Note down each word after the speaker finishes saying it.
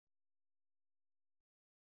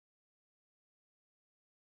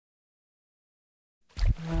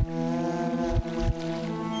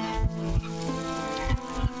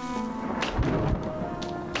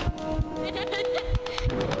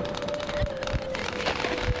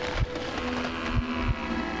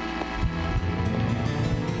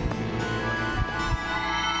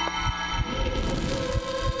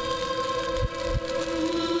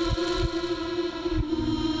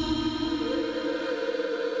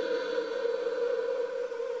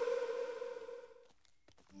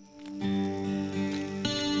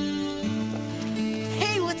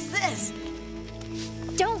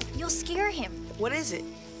What is it?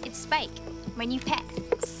 It's Spike, my new pet.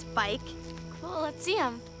 Spike? Cool, let's see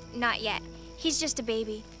him. Not yet. He's just a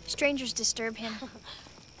baby. Strangers disturb him.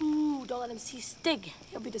 Ooh, don't let him see Stig.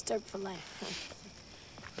 He'll be disturbed for life.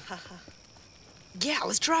 Yeah,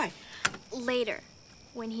 let's try. Later,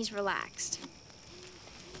 when he's relaxed.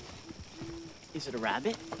 Is it a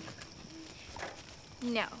rabbit?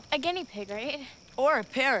 No. A guinea pig, right? Or a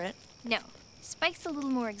parrot. No. Spike's a little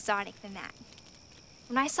more exotic than that.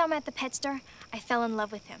 When I saw him at the pet store, I fell in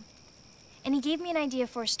love with him. And he gave me an idea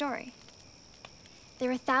for a story.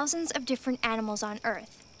 There are thousands of different animals on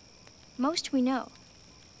Earth. Most we know,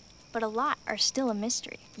 but a lot are still a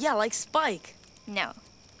mystery. Yeah, like Spike. No.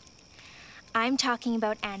 I'm talking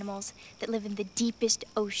about animals that live in the deepest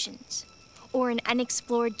oceans or in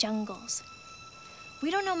unexplored jungles.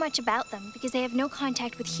 We don't know much about them because they have no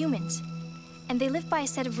contact with humans, and they live by a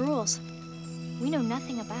set of rules we know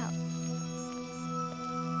nothing about.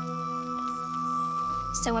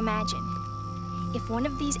 So imagine, if one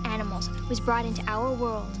of these animals was brought into our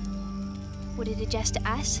world, would it adjust to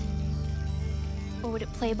us? Or would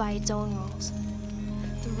it play by its own rules?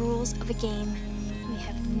 The rules of a game we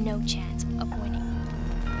have no chance of winning.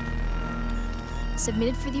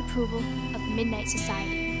 Submitted for the approval of the Midnight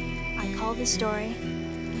Society, I call this story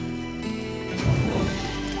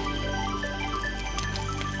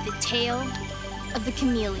The Tale of the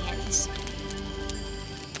Chameleons.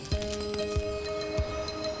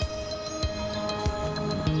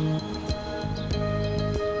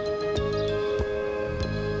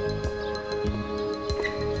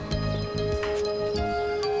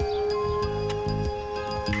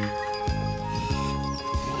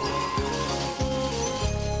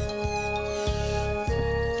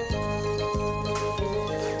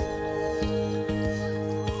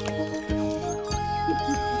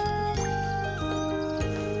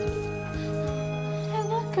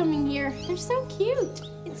 They're so cute.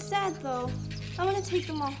 It's sad, though. I want to take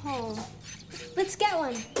them all home. Let's get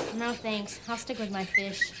one. No, thanks. I'll stick with my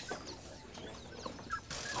fish.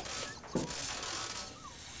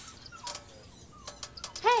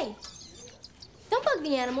 Hey! Don't bug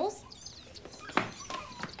the animals.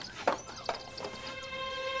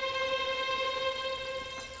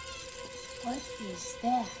 What is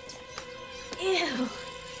that? Ew.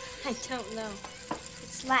 I don't know.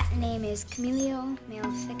 Its Latin name is Chameleon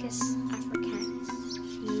maleficus africanus.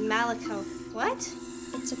 Malico. What?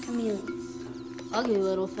 It's a chameleon. Ugly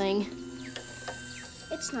little thing.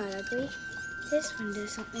 It's not ugly. This one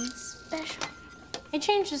does something special. It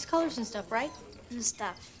changes colors and stuff, right? And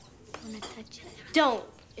stuff. Wanna touch it? Don't.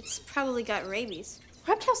 It's probably got rabies.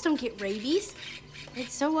 Reptiles don't get rabies.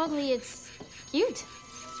 It's so ugly, it's cute.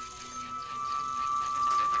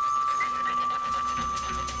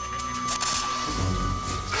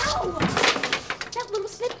 Ow! That little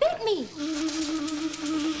snip bit me.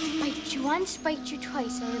 Bite you once, bite you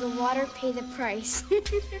twice. A little water, pay the price. You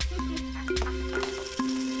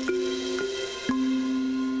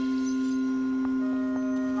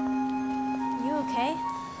okay?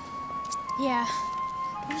 Yeah.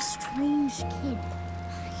 What a strange kid.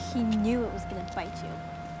 He knew it was gonna bite you.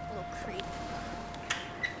 Little creep.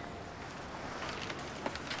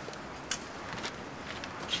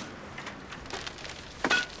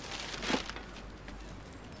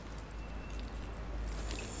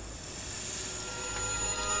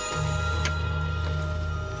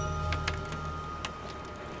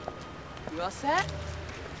 You all set?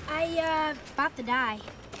 About to die.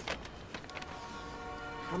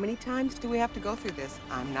 How many times do we have to go through this?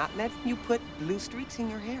 I'm not letting you put blue streaks in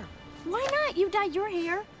your hair. Why not? You dyed your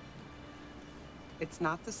hair. It's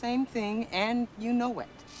not the same thing, and you know it.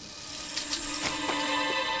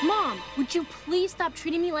 Mom, would you please stop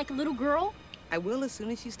treating me like a little girl? I will as soon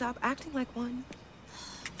as you stop acting like one.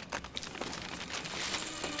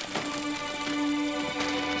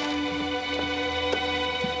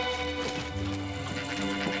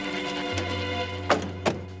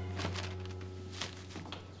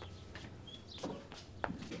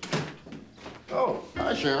 Oh,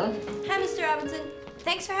 hi, Sharon. Hi, Mr. Robinson.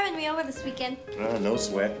 Thanks for having me over this weekend. No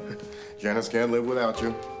sweat. Janice can't live without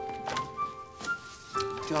you.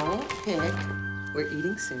 Don't pick. We're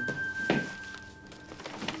eating soon.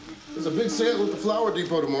 There's a big sale at the flower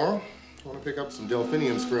depot tomorrow. I want to pick up some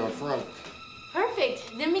delphiniums for out front.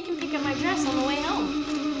 Perfect. Then we can pick up my dress on the way home.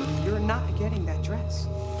 You're not getting that dress.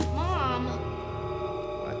 Mom.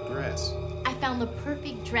 What dress? I found the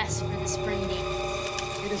perfect dress for the spring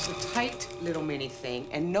dance. It is a tight little mini thing,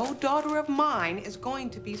 and no daughter of mine is going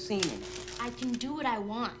to be seen in it. I can do what I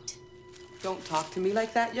want. Don't talk to me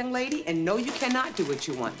like that, young lady, and no, you cannot do what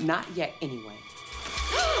you want. Not yet, anyway.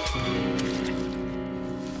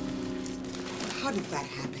 How did that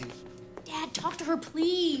happen? Dad, talk to her,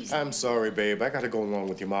 please. I'm sorry, babe. I got to go along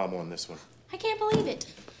with your mom on this one. I can't believe it.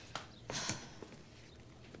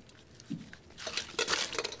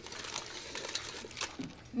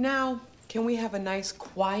 Now, can we have a nice,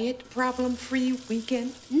 quiet, problem-free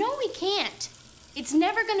weekend? No, we can't. It's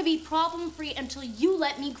never going to be problem-free until you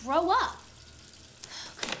let me grow up.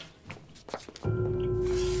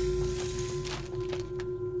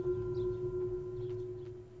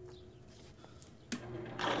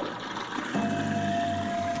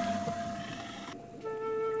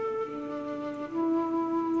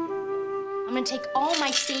 I'm gonna take all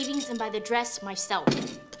my savings and buy the dress myself.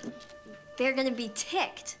 They're gonna be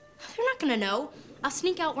ticked. They're not gonna know. I'll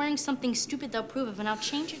sneak out wearing something stupid they'll approve of, and I'll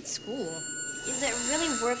change at school. Is it really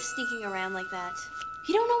worth sneaking around like that?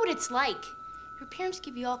 You don't know what it's like. Your parents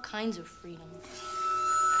give you all kinds of freedom.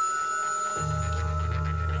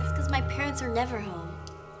 That's because my parents are never home.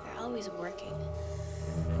 They're always working.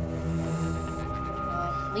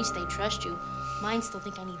 Well, at least they trust you. Mine still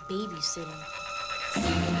think I need babysitting.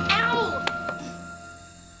 Ow!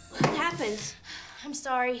 What happened? I'm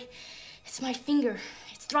sorry. It's my finger.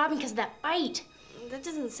 It's throbbing because of that bite. That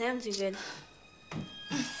doesn't sound too good.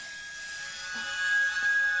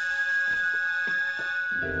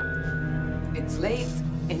 It's late,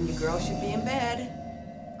 and your girl should be in bed.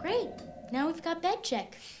 Great. Now we've got bed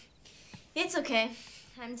check. It's okay.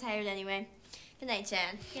 I'm tired anyway. Good night,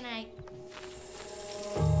 Jan. Good night.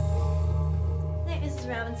 Good night, Mrs.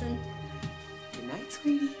 Robinson. Good night,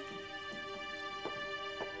 sweetie.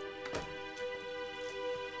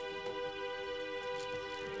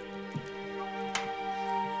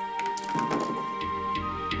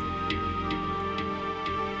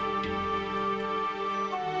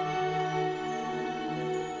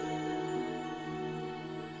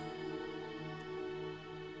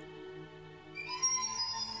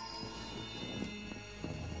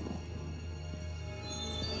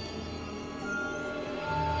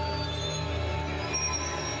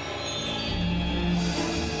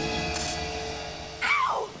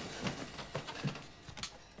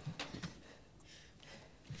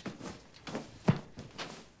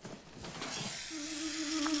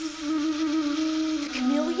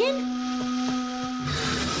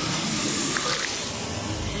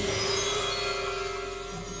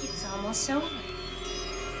 It's almost over.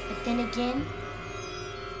 But then again,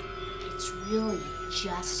 it's really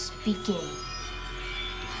just beginning.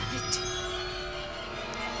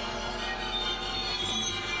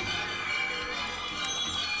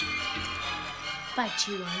 Bite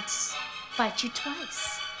you once, bite you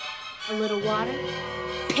twice. A little water,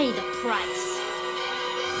 pay the price.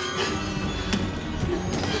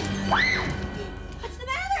 What's the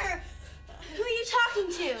matter? Who are you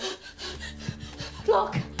talking to?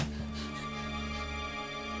 Look!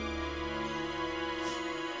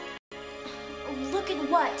 Look at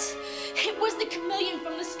what? It was the chameleon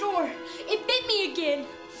from the store. It bit me again.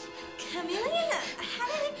 Chameleon? How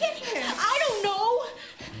did it get here? I don't know.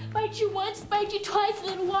 Bite you once, bite you twice, a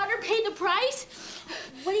little water, pay the price.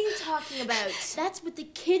 What are you talking about? That's what the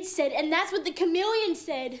kids said, and that's what the chameleon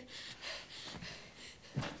said.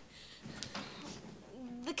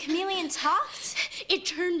 The chameleon talked? It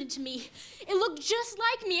turned into me. It looked just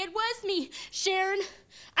like me. It was me. Sharon,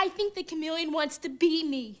 I think the chameleon wants to be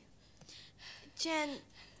me. Jen,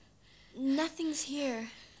 nothing's here.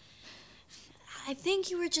 I think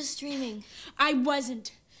you were just dreaming. I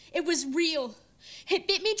wasn't. It was real. It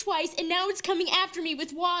bit me twice, and now it's coming after me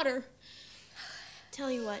with water. Tell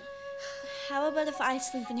you what, how about if I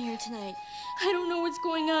sleep in here tonight? I don't know what's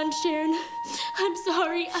going on, Sharon. I'm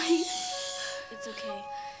sorry. It's okay.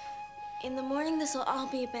 In the morning, this will all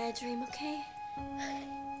be a bad dream, okay?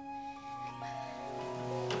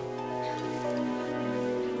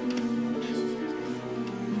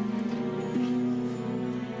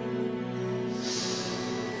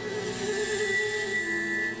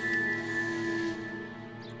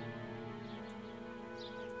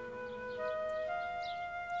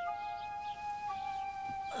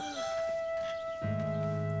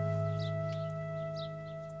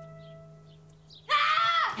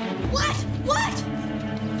 What? What?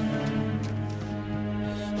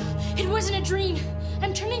 It wasn't a dream.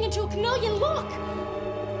 I'm turning into a chameleon, look!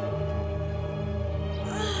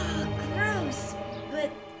 Ugh, gross.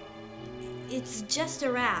 But it's just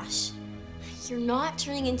a rash. You're not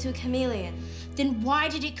turning into a chameleon. Then why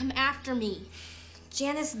did it come after me?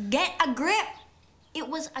 Janice, get a grip! It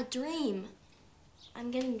was a dream. I'm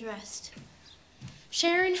getting dressed.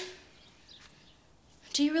 Sharon,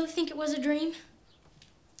 do you really think it was a dream?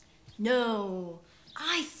 No,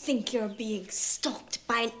 I think you're being stalked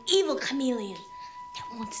by an evil chameleon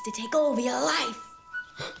that wants to take over your life.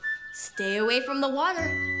 Stay away from the water.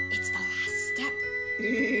 It's the last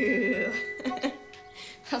step.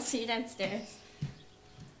 I'll see you downstairs.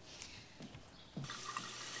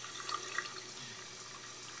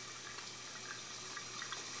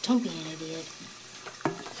 Don't be an idiot.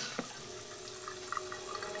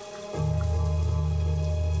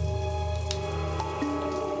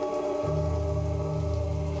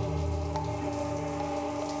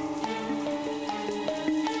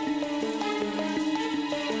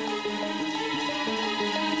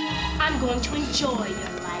 I'm going to enjoy your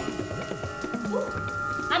life. Ooh,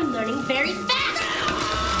 I'm learning very fast.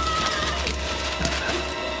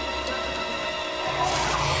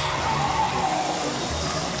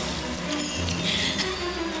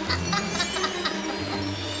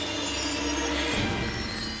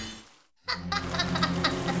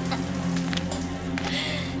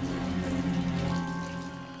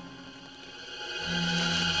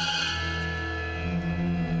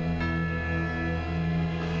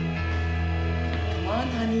 Come on,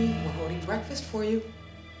 honey. We're holding breakfast for you.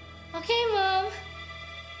 Okay, Mom.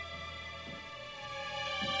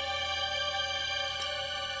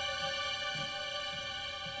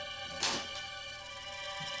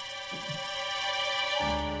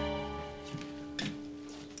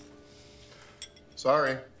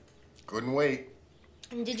 Sorry. Couldn't wait.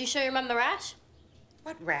 And did you show your mom the rash?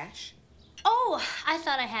 What rash? Oh, I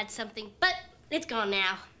thought I had something, but it's gone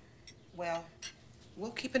now. Well,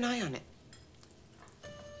 we'll keep an eye on it.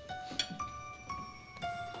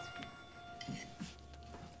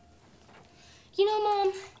 You know,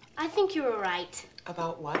 Mom, I think you were right.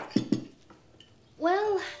 About what?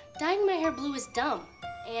 Well, dyeing my hair blue is dumb,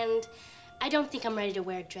 and I don't think I'm ready to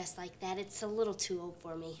wear a dress like that. It's a little too old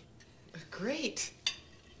for me. Great.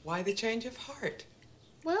 Why the change of heart?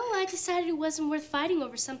 Well, I decided it wasn't worth fighting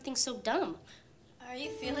over something so dumb. Are you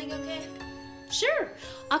feeling okay? Sure,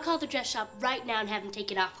 I'll call the dress shop right now and have them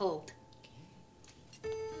take it off hold.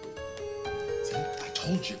 See, I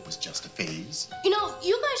told you it was just a phase. You know,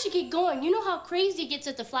 you guys should get going. You know how crazy it gets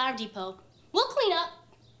at the flower depot. We'll clean up.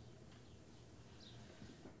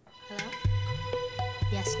 Hello?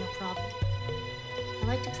 Yes, no problem. I'd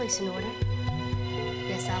like to place an order.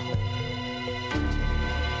 Yes, I'll hold.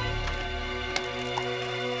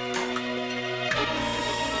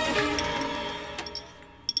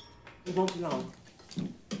 It won't be long.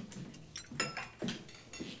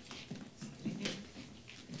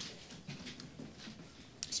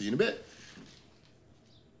 See you in a bit.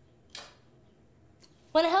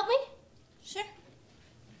 Want to help me? Sure.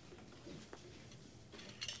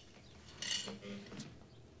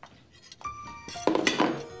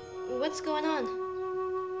 What's going on?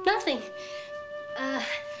 Nothing.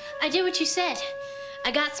 I did what you said.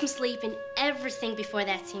 I got some sleep, and everything before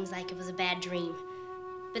that seems like it was a bad dream.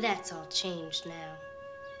 But that's all changed now.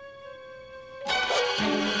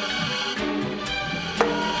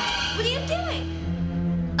 What are you doing?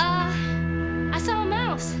 I saw a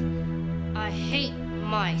mouse. I hate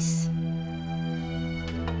mice.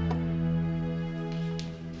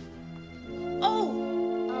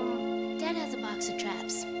 Oh, Dad has a box of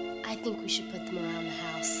traps. I think we should put them around the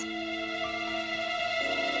house.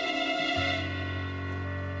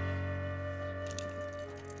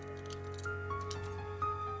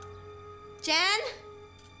 Jan?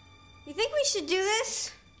 You think we should do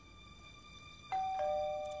this?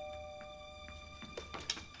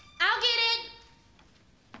 I'll get it.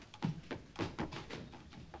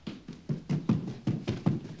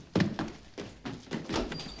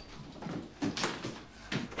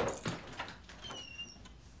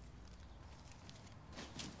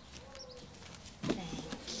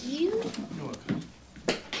 Thank you. You're welcome.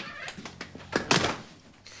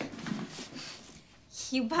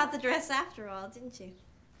 You bought the dress after all, didn't you?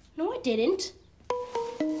 No, I didn't.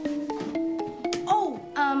 Oh,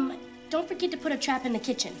 don't forget to put a trap in the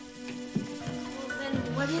kitchen. Well, then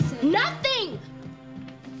what is it? Nothing!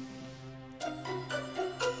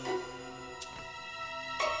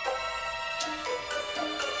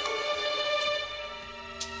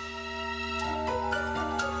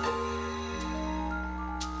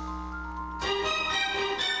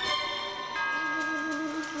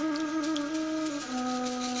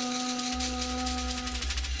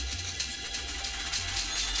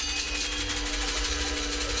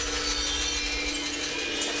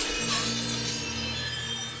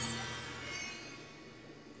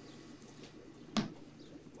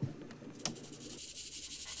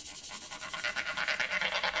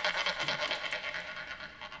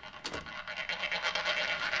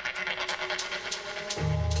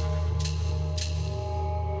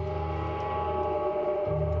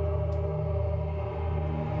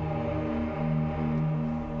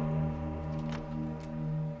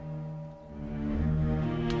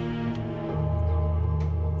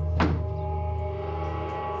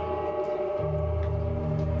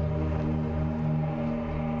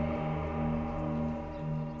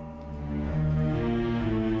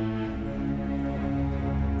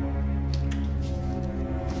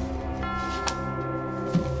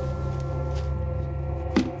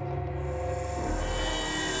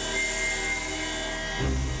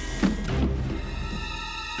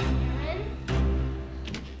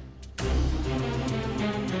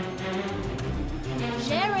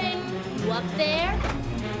 up there?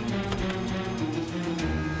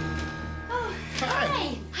 Oh,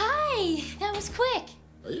 Hi. Hi, that was quick.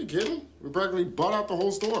 Are you kidding? We practically bought out the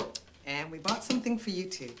whole store. And we bought something for you,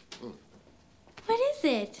 too. What is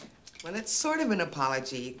it? Well, it's sort of an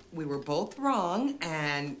apology. We were both wrong,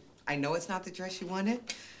 and I know it's not the dress you wanted,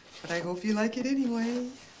 but I hope you like it anyway.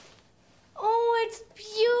 Oh, it's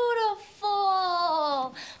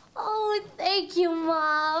beautiful. Oh, thank you,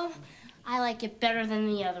 Mom. I like it better than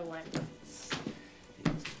the other one.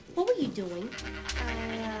 What were you doing?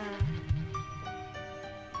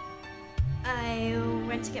 I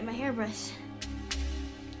went to get my hairbrush.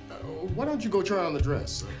 Why don't you go try on the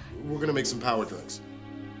dress? We're gonna make some power drinks.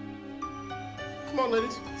 Come on,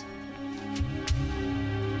 ladies.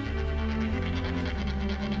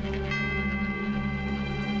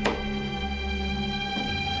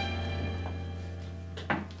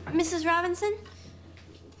 Mrs. Robinson,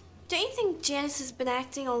 don't you think Janice has been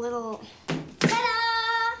acting a little...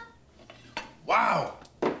 Ta-da! Wow!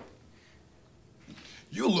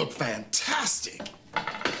 You look fantastic.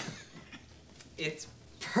 It's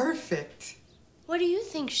perfect. What do you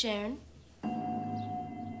think, Sharon?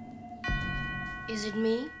 Is it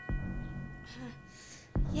me?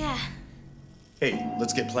 Yeah. Hey,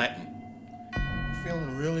 let's get planting. I'm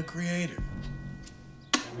feeling really creative.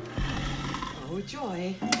 Oh,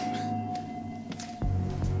 joy.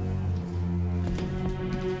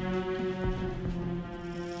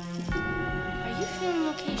 Are you feeling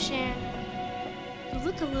okay, Sharon? You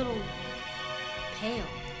look a little pale.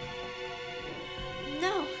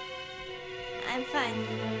 No, I'm fine.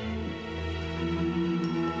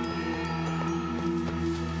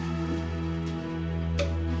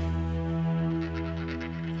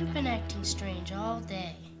 You've been acting strange all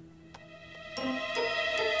day.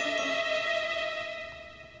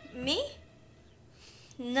 Me?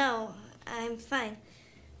 No, I'm fine.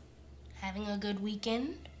 Having a good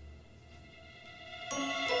weekend?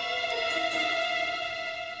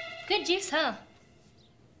 Good juice, huh?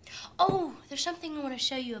 Oh, there's something I want to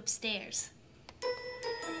show you upstairs.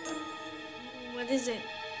 What is it?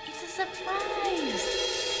 It's a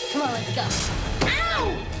surprise. Come on, let's go.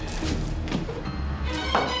 Ow!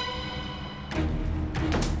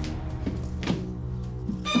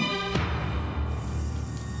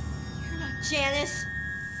 Janice?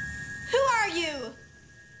 Who are you?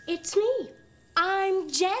 It's me. I'm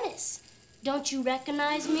Janice. Don't you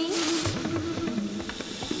recognize me?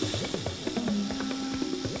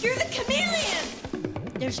 You're the chameleon!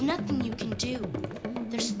 There's nothing you can do.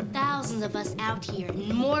 There's thousands of us out here,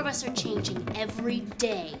 and more of us are changing every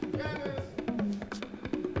day.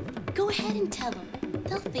 Go ahead and tell them.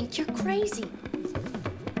 They'll think you're crazy.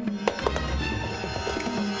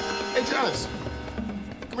 Hey, Janice.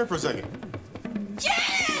 Come here for a second.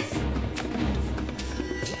 Janice!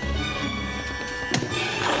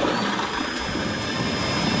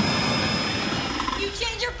 You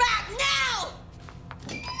change your back now!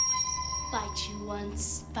 Bite you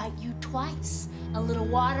once, bite you twice. A little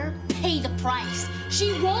water, pay the price.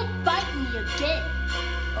 She won't bite me again.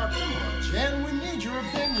 Oh, come on, Jan. We need your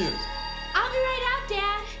opinion. I'll be right out,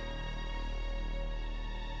 Dad.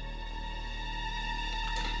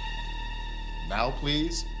 Now,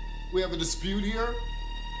 please. We have a dispute here.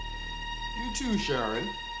 You too, Sharon.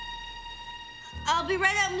 I'll be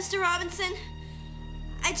right out, Mr. Robinson.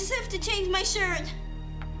 I just have to change my shirt.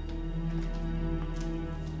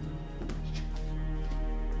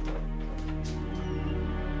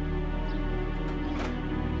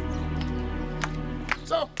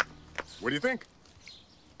 So, what do you think?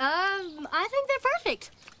 I think they're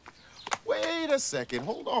perfect. Wait a second.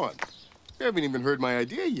 Hold on. You haven't even heard my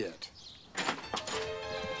idea yet. I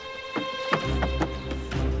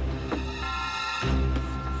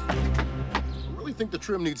really think the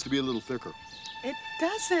trim needs to be a little thicker. It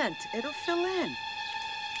doesn't. It'll fill in.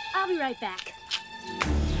 I'll be right back.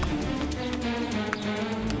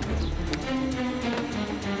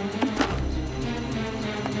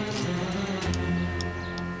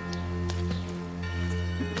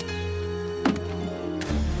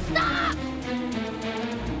 Stop!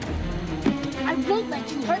 I won't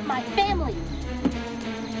let you hurt my family.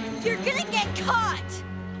 You're gonna get caught!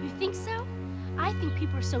 You think so? I think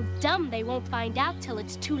people are so dumb they won't find out till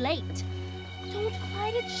it's too late. Don't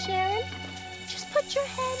fight it, Sharon. Just put your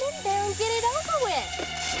hand in there and get it over with.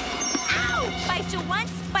 Ow! Bite you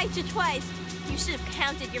once, bite you twice. You should have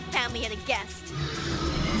counted your family as a guest.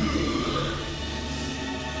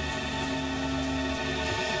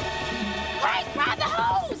 Quick, grab the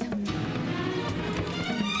hose!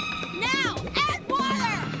 Now, add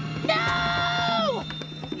water! No!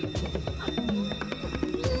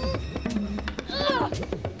 Ugh.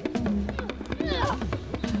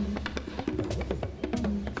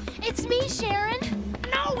 Sharon.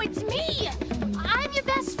 No, it's me. I'm your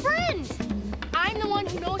best friend. I'm the one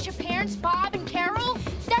who knows your parents, Bob and Carol.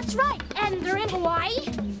 That's right, and they're in Hawaii.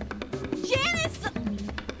 Janice!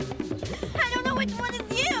 I don't know which one is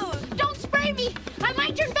you. Don't spray me. I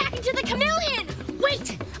might turn back into the chameleon.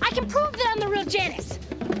 Wait, I can prove that I'm the real Janice.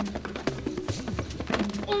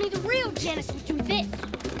 Only the real Janice would do this.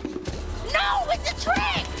 No, it's a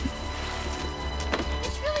trick!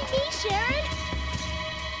 It's really me, Sharon.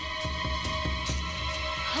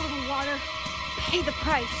 A little water, pay the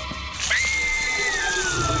price.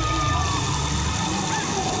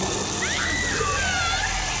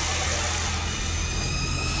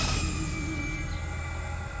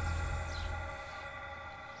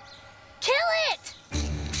 Kill it!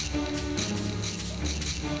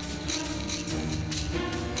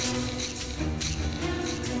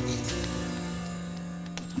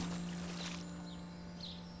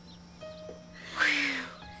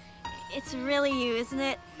 It's really you, isn't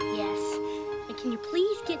it? Yes. And can you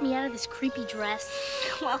please get me out of this creepy dress?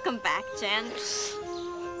 Welcome back, Jan. I'm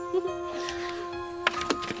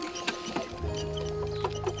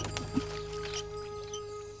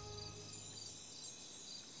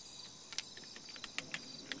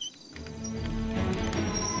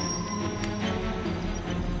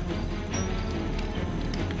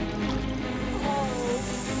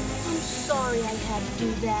sorry I had to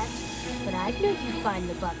do that, but I knew you'd find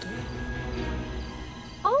the bucket.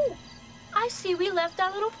 Oh, I see we left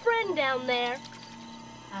our little friend down there.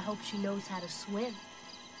 I hope she knows how to swim.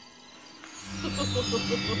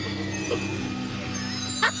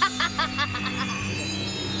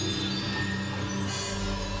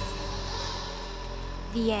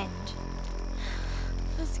 The end.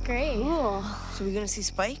 That's great. Cool. So we're gonna see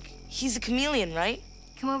Spike? He's a chameleon, right?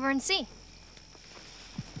 Come over and see.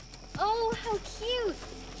 Oh, how cute.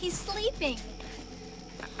 He's sleeping.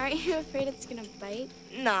 Aren't you afraid it's gonna bite?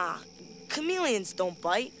 Nah, chameleons don't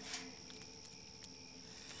bite.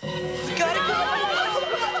 Gotta go!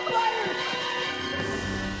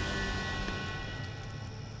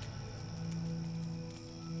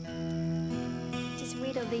 Just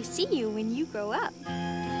wait till they see you when you grow up.